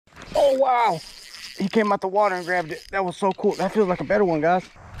Oh, wow. He came out the water and grabbed it. That was so cool. That feels like a better one, guys.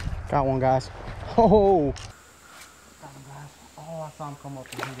 Got one, guys. Oh. Got him, guys. Oh, I saw him come up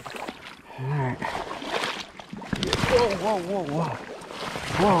and hit it. All right. Whoa, whoa, whoa, whoa.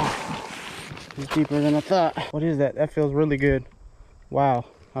 Whoa. It's deeper than I thought. What is that? That feels really good. Wow.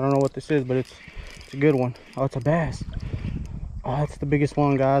 I don't know what this is, but it's a good one. Oh, it's a bass. Oh, that's the biggest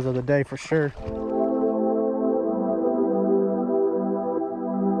one, guys, of the day for sure.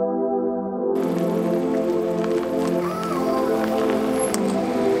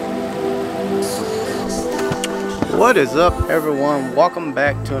 What is up, everyone? Welcome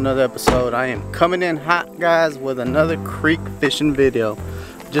back to another episode. I am coming in hot, guys, with another creek fishing video.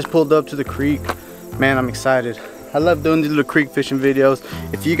 Just pulled up to the creek. Man, I'm excited. I love doing these little creek fishing videos.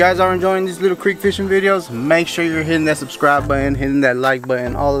 If you guys are enjoying these little creek fishing videos, make sure you're hitting that subscribe button, hitting that like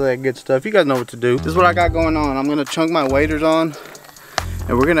button, all of that good stuff. You guys know what to do. This is what I got going on. I'm gonna chunk my waders on,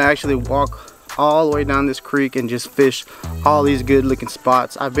 and we're gonna actually walk all the way down this creek and just fish all these good looking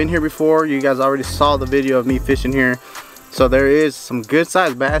spots. I've been here before. You guys already saw the video of me fishing here. So there is some good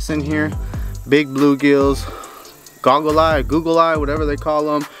sized bass in here, big bluegills, goggle eye, Google eye, whatever they call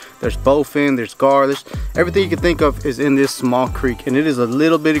them. There's bowfin, there's gar, there's everything you can think of is in this small creek. And it is a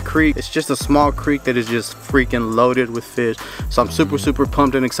little bitty creek. It's just a small creek that is just freaking loaded with fish. So I'm super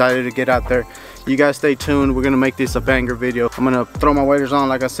pumped and excited to get out there. You guys stay tuned. We're gonna make this a banger video. I'm gonna throw my waders on,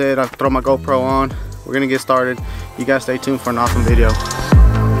 like I said. I'll throw my GoPro on. We're gonna get started. You guys stay tuned for an awesome video.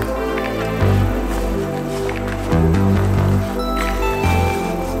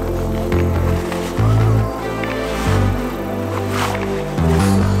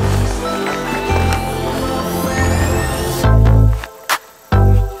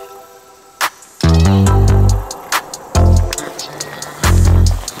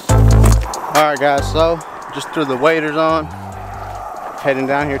 Alright guys, so just threw the waders on, heading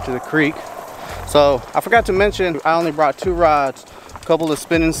down here to the creek. So I forgot to mention, I only brought 2 rods, a couple of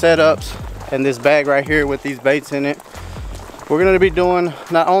spinning setups, and this bag right here with these baits in it. We're going to be doing,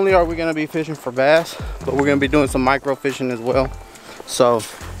 not only are we going to be fishing for bass, but we're going to be doing some micro fishing as well. So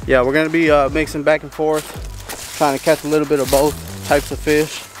yeah, we're going to be mixing back and forth, trying to catch a little bit of both types of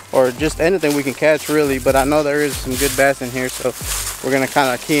fish, or just anything we can catch really. But I know there is some good bass in here, so we're gonna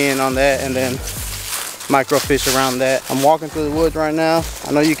kind of key in on that and then micro fish around that. I'm walking through the woods right now.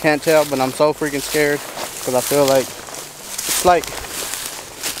 I know you can't tell, but I'm so freaking scared because I feel like it's like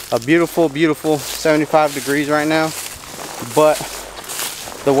a beautiful 75 degrees right now, but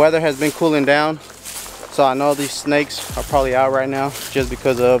the weather has been cooling down. So I know these snakes are probably out right now just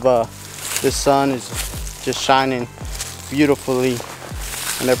because of this sun is just shining beautifully,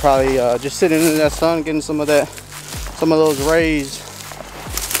 and they're probably just sitting in that sun getting some of those rays.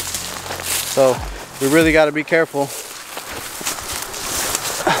 So we really got to be careful.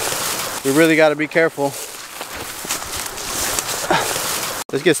 We really got to be careful.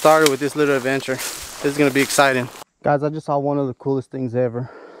 Let's get started with this little adventure. This is going to be exciting. Guys, I just saw one of the coolest things ever.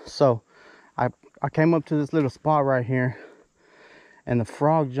 So I came up to this little spot right here, and the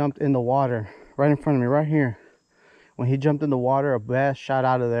frog jumped in the water right in front of me, right here. When he jumped in the water, a bass shot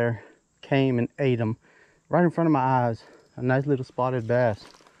out of there, came and ate him right in front of my eyes. A nice little spotted bass.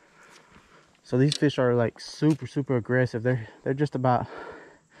 So these fish are like super aggressive. They're just about,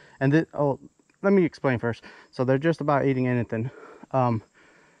 and this, oh, let me explain first. So they're just about eating anything. What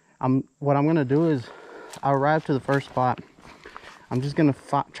I'm gonna do is, I arrived to the first spot. I'm just gonna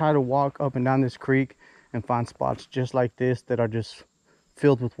try to walk up and down this creek and find spots just like this that are just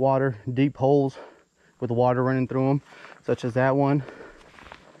filled with water, deep holes with water running through them, such as that one,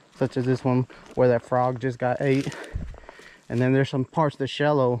 such as this one where that frog just got ate. And then there's some parts that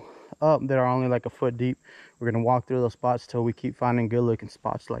shallow up that are only like a foot deep. We're gonna walk through those spots till we keep finding good looking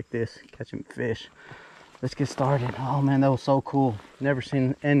spots like this, catching fish. Let's get started. Oh man, that was so cool. Never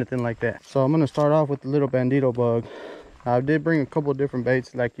seen anything like that. So I'm gonna start off with the little bandito bug. I did bring a couple of different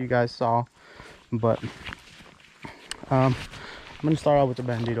baits like you guys saw, but I'm gonna start off with the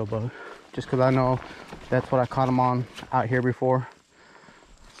bandito bug just because I know that's what I caught them on out here before.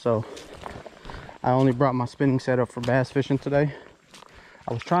 So I only brought my spinning setup for bass fishing today.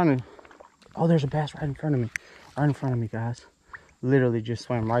 I was trying to, oh, there's a bass right in front of me, guys. Literally just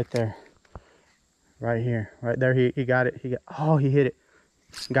swam right there, right here, right there. He got it. Oh, he hit it.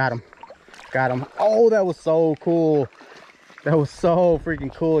 Got him. Oh, that was so cool. That was so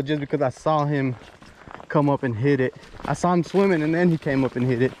freaking cool. Just because I saw him come up and hit it. I saw him swimming and then he came up and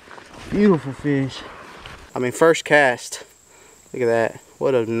hit it. Beautiful fish. I mean, first cast. Look at that.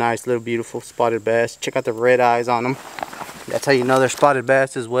 What a nice little beautiful spotted bass. Check out the red eyes on them. That's how you know they're spotted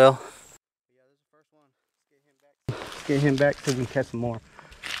bass as well. Yeah, this is the first one. Let's get him back so we can catch some more.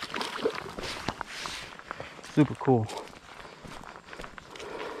 Super cool.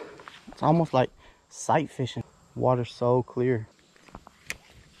 It's almost like sight fishing. Water's so clear.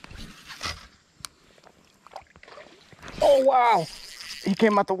 Oh wow, he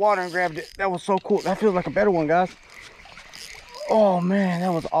came out the water and grabbed it. That was so cool. That feels like a better one, guys. Oh man,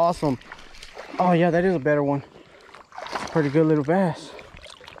 that was awesome. Oh yeah, that is a better one. It's a pretty good little bass.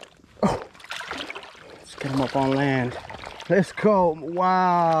 Oh, let's get him up on land. Let's go.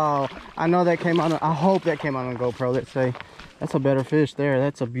 Wow, I know that came out. I hope that came out on GoPro. Let's say that's a better fish there.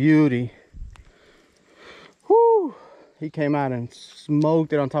 That's a beauty. Whoo! He came out and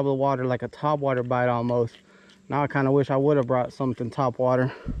smoked it on top of the water like a topwater bite almost. Now I kind of wish I would have brought something top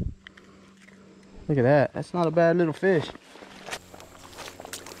water. Look at that. That's not a bad little fish.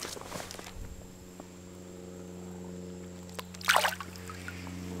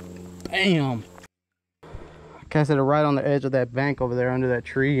 Bam! I casted it right on the edge of that bank over there under that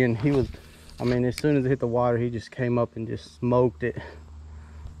tree, and he was, I mean, as soon as it hit the water, he just came up and just smoked it.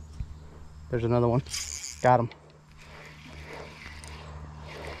 There's another one. Got him.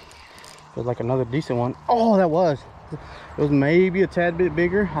 Feels like another decent one. Oh, that was. It was maybe a tad bit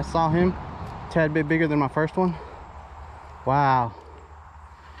bigger. I saw him a tad bit bigger than my first one. Wow.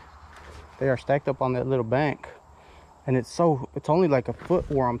 They are stacked up on that little bank. And it's only like a foot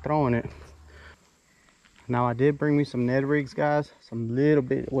where I'm throwing it. Now I did bring me some Ned rigs, guys. Some little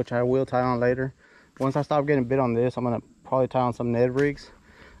bit, which I will tie on later. Once I stop getting bit on this, I'm gonna probably tie on some Ned rigs.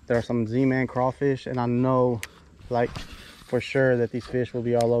 There are some Z-Man crawfish, and I know, like, for sure that these fish will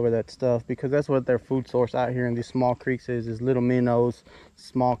be all over that stuff, because that's what their food source out here in these small creeks is little minnows,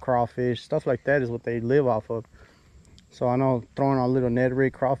 small crawfish, stuff like that is what they live off of. So I know throwing on little Ned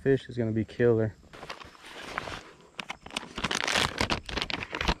rig crawfish is gonna be killer.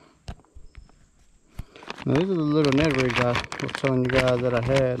 Now these are the little Ned rigs I was telling you guys that I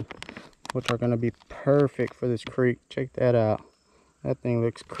had, which are gonna be perfect for this creek. Check that out. That thing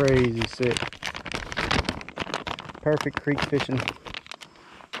looks crazy sick. Perfect creek fishing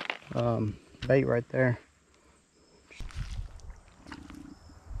bait right there.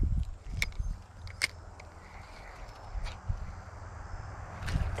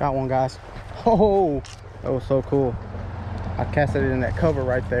 Got one, guys. Oh, that was so cool. I casted it in that cover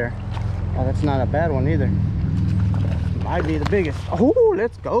right there. Oh, that's not a bad one either. Might be the biggest. Oh,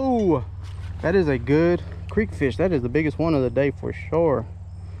 let's go. That is a good creek fish. That is the biggest one of the day for sure.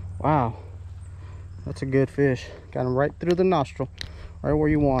 Wow, that's a good fish. Got him right through the nostril, right where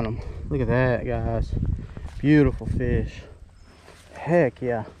you want him. Look at that, guys. Beautiful fish. Heck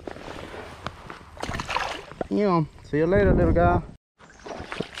yeah. See you later, little guy.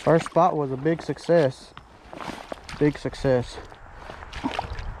 First spot was a big success. Big success.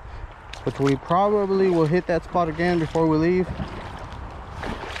 Which we probably will hit that spot again before we leave.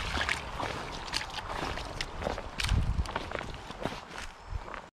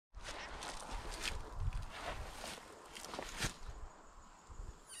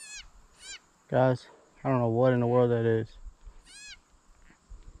 Guys, I don't know what in the world that is.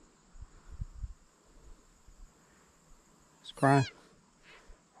 It's crying.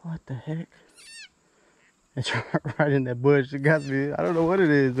 What the heck? It's right in that bush. It got me. I don't know what it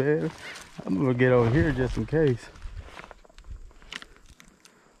is, man. I'm gonna get over here just in case.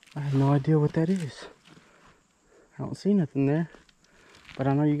 I have no idea what that is. I don't see nothing there. But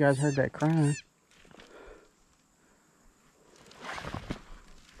I know you guys heard that crying.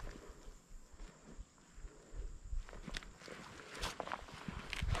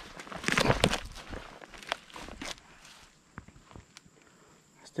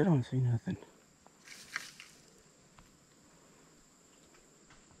 I still don't see nothing.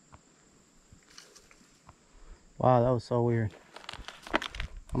 Wow, that was so weird.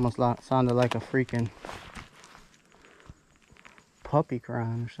 Almost sounded like a freaking puppy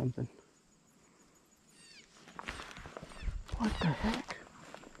crying or something. What the heck?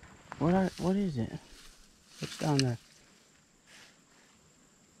 What is it? What's down there?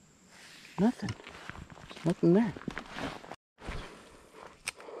 Nothing. There's nothing there.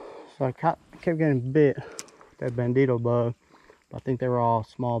 So I kept getting bit with that bandito bug. But I think they were all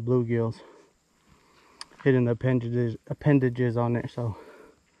small bluegills hitting the appendages on it. So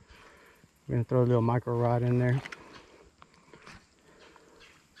we're gonna throw a little micro rod in there.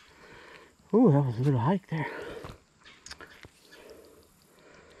 Ooh, that was a little hike there.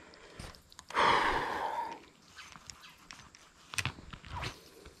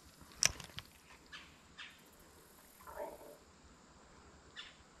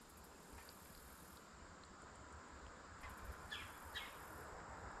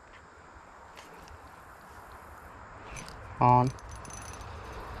 On.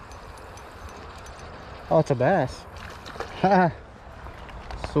 Oh, it's a bass. Ha!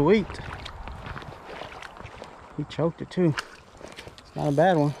 Sweet. He choked it too. It's not a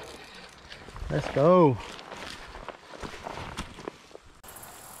bad one. Let's go.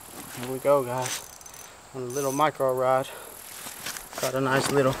 Here we go, guys. On a little micro rod. Got a nice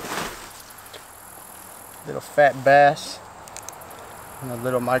little fat bass and a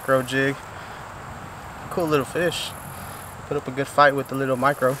little micro jig. Cool little fish. Put up a good fight with the little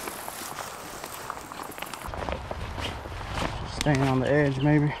micro. Just staying on the edge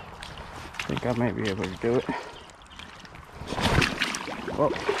maybe. I think I may be able to do it.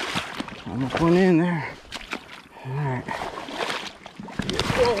 Whoa. Almost went in there. Alright.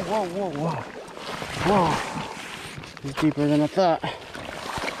 Whoa, whoa, whoa, whoa. Whoa. It's deeper than I thought.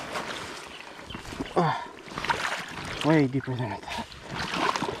 Way deeper than I thought.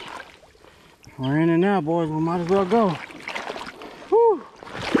 We're in and out, boys. We might as well go. Whew.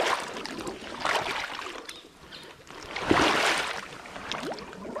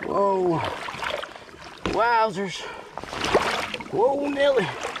 Whoa. Wowzers. Whoa, Nelly. I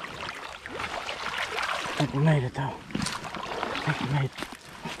think we made it, though. I think we made it.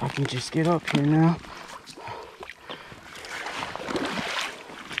 If I can just get up here now.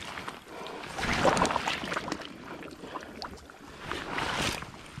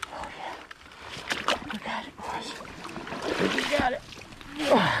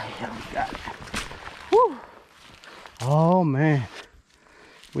 Oh man,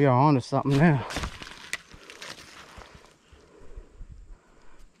 we are on to something now.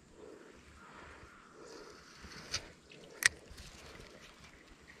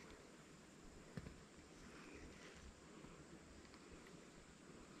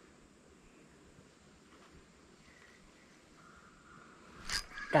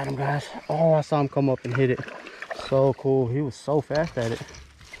 Got him, guys. Oh, I saw him come up and hit it. So cool. He was so fast at it.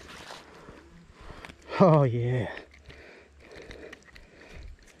 Oh yeah.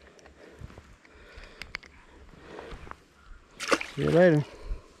 See you later.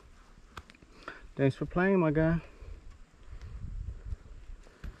 Thanks for playing, my guy.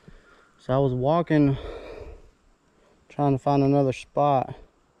 So I was walking, trying to find another spot.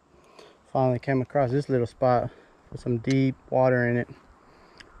 Finally came across this little spot with some deep water in it.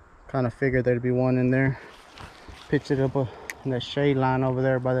 Kind of figured there'd be one in there. Pitched it up in that shade line over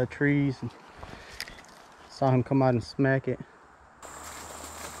there by the trees. And saw him come out and smack it.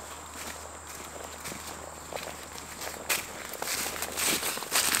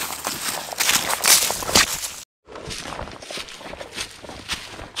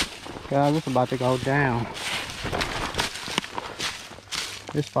 Guys, it's about to go down.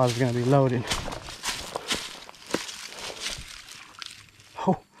 This spot is gonna be loaded.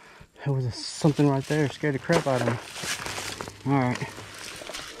 Oh, there was something right there. It scared the crap out of me. All right,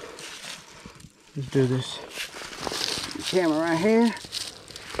 let's do this. Camera right here.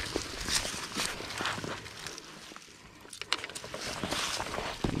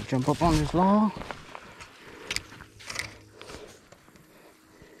 Jump up on this log.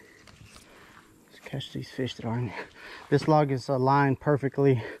 Catch these fish that are in here. This log is aligned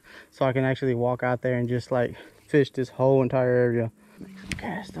perfectly so I can actually walk out there and just like fish this whole entire area. Make some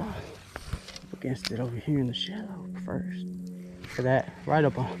cast off against it over here in the shallow first. For that, right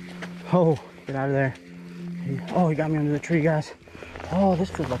up on. Oh, get out of there. Oh, he got me under the tree, guys. Oh, this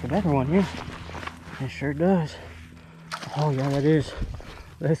feels like a better one here. It sure does. Oh yeah, that is.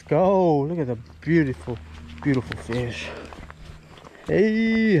 Let's go. Look at the beautiful, beautiful fish.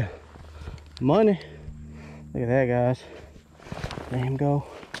 Hey. Money. Look at that, guys. Let him go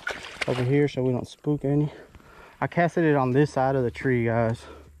over here so we don't spook any. I casted it on this side of the tree, guys.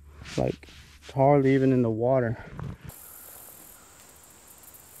 Like, it's hardly even in the water.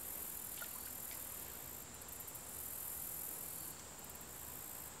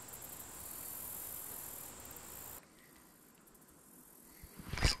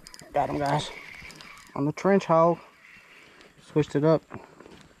 Got him, guys. On the trench hog. Switched it up.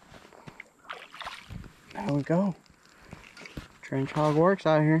 There we go. Trench hog works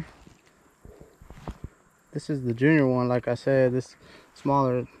out here. This is the junior one, like I said. This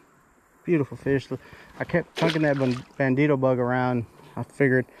smaller, beautiful fish. I kept chunking that bandito bug around. I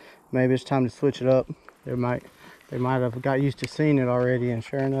figured maybe it's time to switch it up. They might have got used to seeing it already, and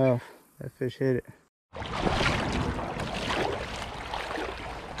sure enough, that fish hit it.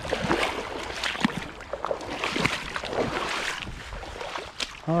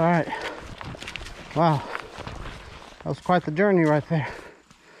 All right. Wow, that was quite the journey right there.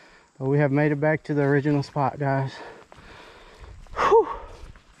 But we have made it back to the original spot, guys. Whew.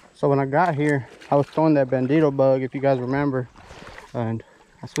 So when I got here, I was throwing that bandito bug, if you guys remember, and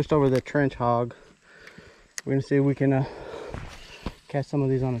I switched over to the trench hog. We're gonna see if we can catch some of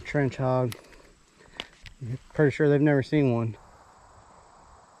these on a trench hog. Pretty sure they've never seen one.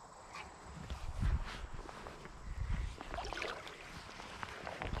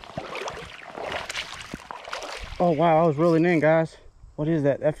 Oh wow, I was reeling in, guys. What is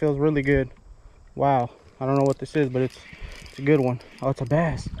that? That feels really good. Wow, I don't know what this is, but it's a good one. Oh, it's a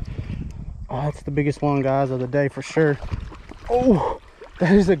bass. Oh, that's the biggest one, guys, of the day for sure. Oh,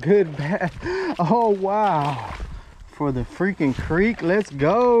 that is a good bass. Oh wow, for the freaking creek. Let's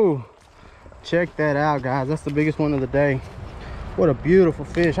go. Check that out, guys. That's the biggest one of the day. What a beautiful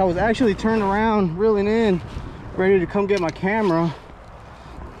fish. I was actually turned around reeling in, ready to come get my camera,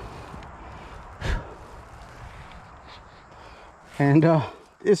 and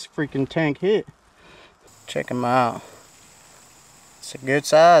this freaking tank hit. Check him out. It's a good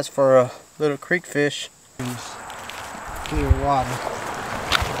size for a little creek fish. Clear water.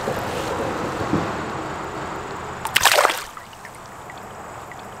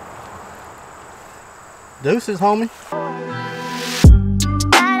 Deuces, homie.